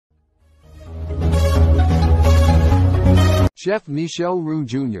Chef Michel Roux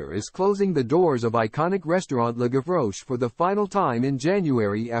Jr. is closing the doors of iconic restaurant Le Gavroche for the final time in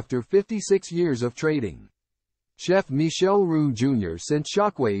January after 56 years of trading. Chef Michel Roux Jr. sent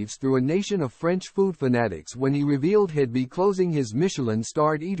shockwaves through a nation of French food fanatics when he revealed he'd be closing his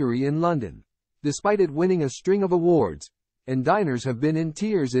Michelin-starred eatery in London, despite it winning a string of awards, and diners have been in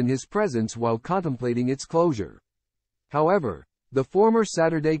tears in his presence while contemplating its closure. However, the former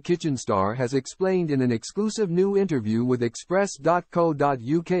Saturday Kitchen star has explained in an exclusive new interview with Express.co.uk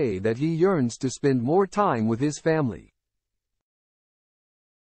that he yearns to spend more time with his family.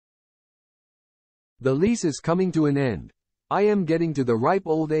 The lease is coming to an end. I am getting to the ripe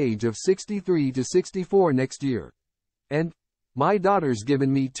old age of 63 to 64 next year. And my daughter's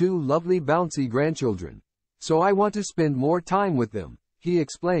given me two lovely bouncy grandchildren, so I want to spend more time with them, he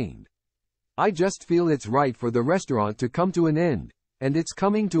explained. I just feel it's right for the restaurant to come to an end, and it's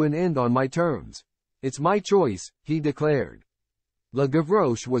coming to an end on my terms. It's my choice, he declared. Le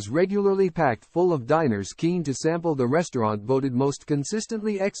Gavroche was regularly packed full of diners keen to sample the restaurant voted most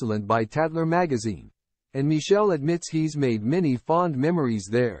consistently excellent by Tatler magazine, and Michel admits he's made many fond memories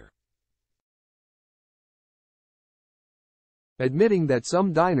there. Admitting that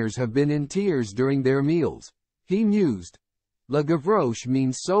some diners have been in tears during their meals, he mused, Le Gavroche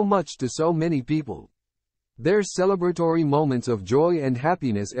means so much to so many people. There's celebratory moments of joy and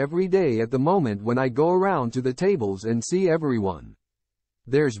happiness every day at the moment when I go around to the tables and see everyone.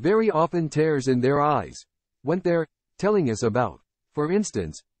 There's very often tears in their eyes, when they're telling us about, for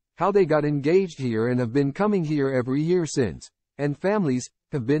instance, how they got engaged here and have been coming here every year since, and families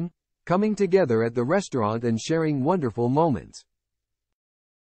have been coming together at the restaurant and sharing wonderful moments.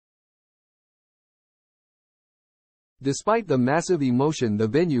 Despite the massive emotion the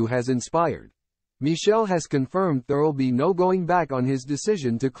venue has inspired, Michel has confirmed there'll be no going back on his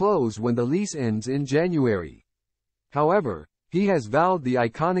decision to close when the lease ends in January. However, he has vowed the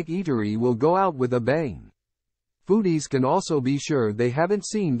iconic eatery will go out with a bang. Foodies can also be sure they haven't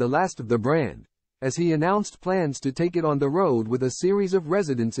seen the last of the brand, as he announced plans to take it on the road with a series of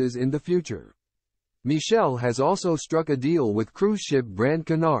residences in the future. Michel has also struck a deal with cruise ship brand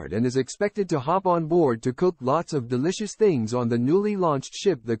Cunard and is expected to hop on board to cook lots of delicious things on the newly launched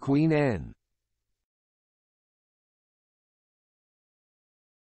ship the Queen Anne.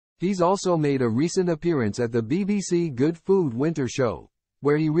 He's also made a recent appearance at the BBC Good Food Winter Show,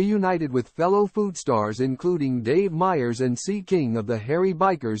 where he reunited with fellow food stars including Dave Meyers and C. King of the Harry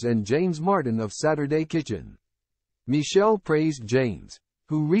Bikers and James Martin of Saturday Kitchen. Michel praised James,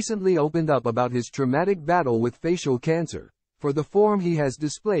 who recently opened up about his traumatic battle with facial cancer, for the form he has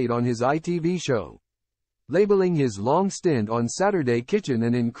displayed on his ITV show, labeling his long stint on Saturday Kitchen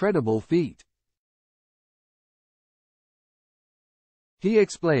an incredible feat. He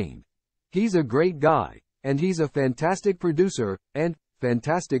explained, "He's a great guy, and he's a fantastic producer, and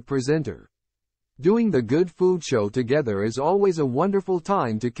fantastic presenter. Doing the Good Food Show together is always a wonderful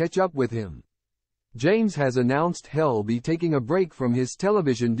time to catch up with him." James has announced he'll be taking a break from his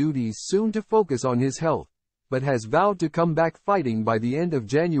television duties soon to focus on his health, but has vowed to come back fighting by the end of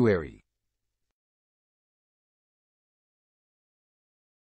January.